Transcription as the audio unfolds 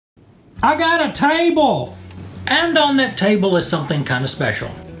I got a table! And on that table is something kind of special.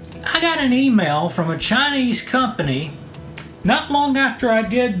 I got an email from a Chinese company not long after I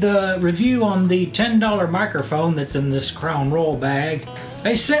did the review on the $10 microphone that's in this Crown Royal bag.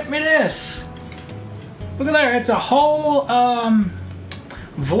 They sent me this. Look at there, it's a whole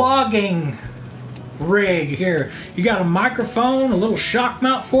vlogging rig here. You got a microphone, a little shock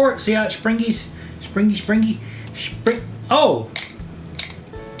mount for it. See how it springy. Oh!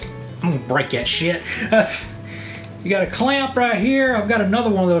 I'm gonna break that shit. You got a clamp right here. I've got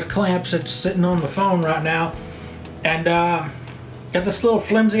another one of those clamps that's sitting on the phone right now. And got this little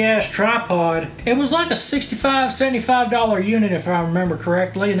flimsy ass tripod. It was like a $65, $75 unit if I remember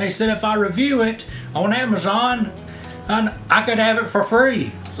correctly. And they said if I review it on Amazon, I could have it for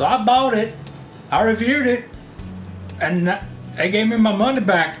free. So I bought it. I reviewed it. And they gave me my money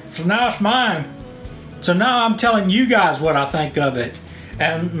back. So now it's mine. So now I'm telling you guys what I think of it.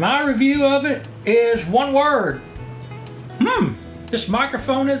 And my review of it is one word. This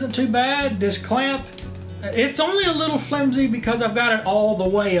microphone isn't too bad. This clamp, it's only a little flimsy because I've got it all the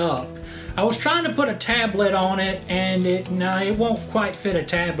way up. I was trying to put a tablet on it and it won't quite fit a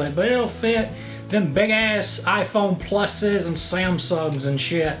tablet, but it'll fit them big ass iPhone Pluses and Samsungs and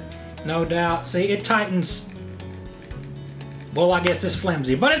shit. No doubt. See, it tightens. Well, I guess it's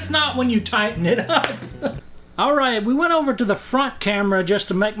flimsy, but it's not when you tighten it up. Alright, we went over to the front camera just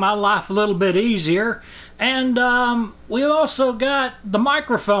to make my life a little bit easier. And we've also got the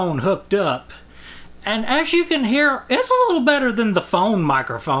microphone hooked up. And as you can hear, it's a little better than the phone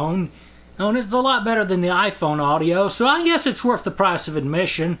microphone. And it's a lot better than the iPhone audio, so I guess it's worth the price of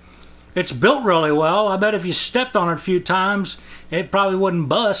admission. It's built really well. I bet if you stepped on it a few times, it probably wouldn't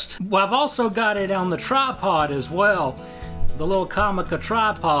bust. Well, I've also got it on the tripod as well. The little Comica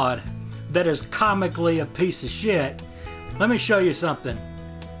tripod that is comically a piece of shit. Let me show you something.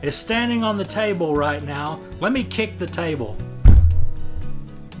 It's standing on the table right now. Let me kick the table.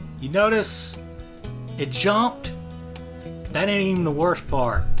 You notice it jumped? That ain't even the worst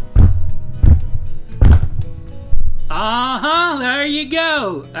part. There you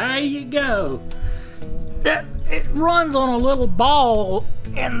go. There you go. It runs on a little ball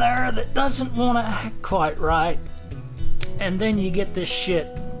in there that doesn't want to act quite right. And then you get this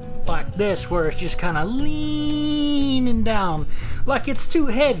shit like this where it's just kind of leaning down like it's too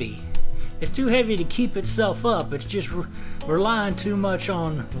heavy. It's too heavy to keep itself up. It's just relying too much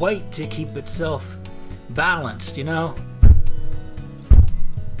on weight to keep itself balanced, you know?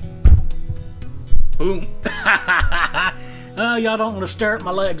 Boom. Oh, y'all don't want to stare at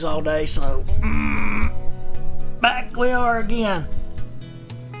my legs all day, so back we are again.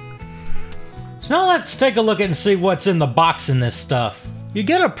 So now let's take a look and see what's in the box in this stuff. You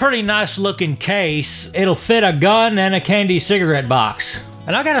get a pretty nice looking case. It'll fit a gun and a candy cigarette box.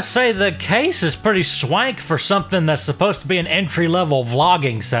 And I gotta say, the case is pretty swank for something that's supposed to be an entry-level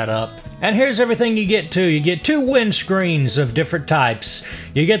vlogging setup. And here's everything you get too. You get 2 windscreens of different types.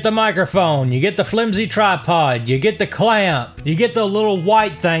 You get the microphone, you get the flimsy tripod, you get the clamp, you get the little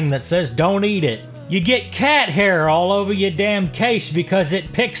white thing that says don't eat it. You get cat hair all over your damn case because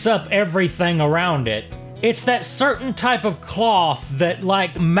it picks up everything around it. It's that certain type of cloth that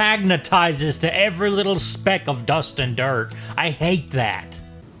like magnetizes to every little speck of dust and dirt. I hate that.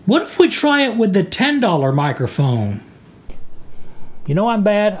 What if we try it with the $10 microphone? You know I'm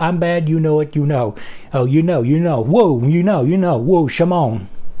bad, you know it, you know. Oh, you know, whoa, you know, whoa, Shimon.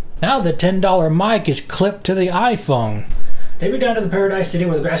 Now the $10 mic is clipped to the iPhone. Take me down to the paradise city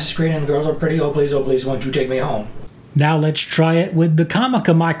where the grass is green and the girls are pretty. Oh please, won't you take me home? Now let's try it with the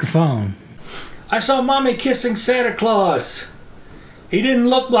Comica microphone. I saw Mommy kissing Santa Claus. He didn't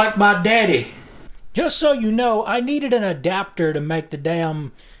look like my daddy. Just so you know, I needed an adapter to make the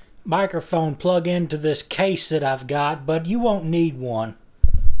damn microphone plug into this case that I've got, but you won't need one.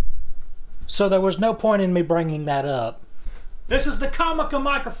 So there was no point in me bringing that up. This is the Comica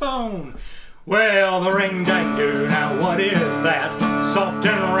microphone. Well, the ring-dang-doo, now what is that? Soft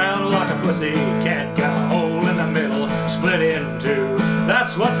and round like a pussy cat, got a hole in the middle, split in two.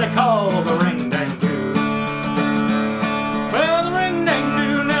 That's what they call the ring-dang-doo. Well, the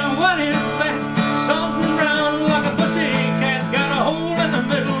ring-dang-doo, now what is that? Soft and round like a pussy cat, got a hole in the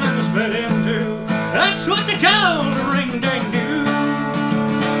middle and a split in two. That's what they call the ring-dang-doo.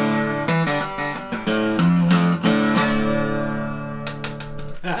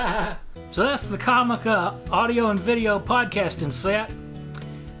 So that's the Comica audio and video podcasting set.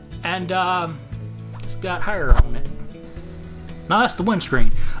 And it's got hair on it. No, that's the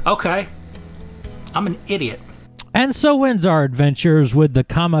windscreen. Okay. I'm an idiot. And so ends our adventures with the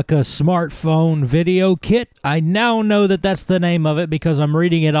Comica smartphone video kit. I now know that that's the name of it because I'm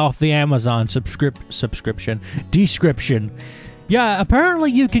reading it off the Amazon description. Yeah,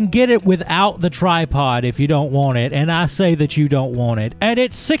 apparently you can get it without the tripod if you don't want it, and I say that you don't want it. And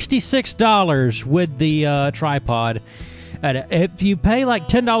it's $66 with the tripod. And if you pay like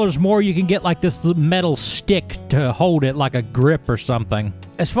 $10 more, you can get like this metal stick to hold it, like a grip or something.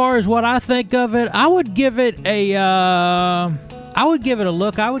 As far as what I think of it, I would give it a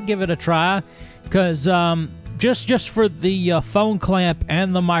look. I would give it a try, because just for the phone clamp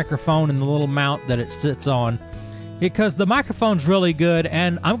and the microphone and the little mount that it sits on, because the microphone's really good,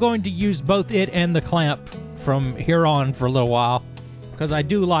 and I'm going to use both it and the clamp from here on for a little while, because I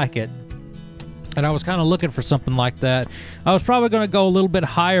do like it. And I was kind of looking for something like that. I was probably going to go a little bit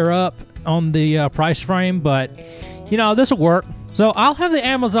higher up on the price frame, but, you know, this will work. So I'll have the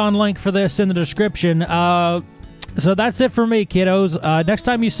Amazon link for this in the description. So that's it for me, kiddos. Next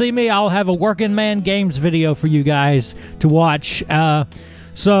time you see me, I'll have a Working Man Games video for you guys to watch.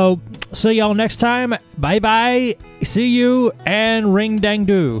 So see y'all next time. Bye-bye. See you, and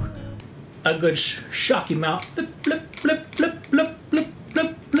ring-dang-doo. A good shocky mount. Blip, blip, blip, blip, blip, blip,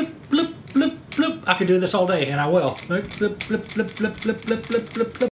 blip, blip, blip, blip, blip. I could do this all day, and I will. Blip, blip, blip, blip, blip, blip, blip, blip, blip.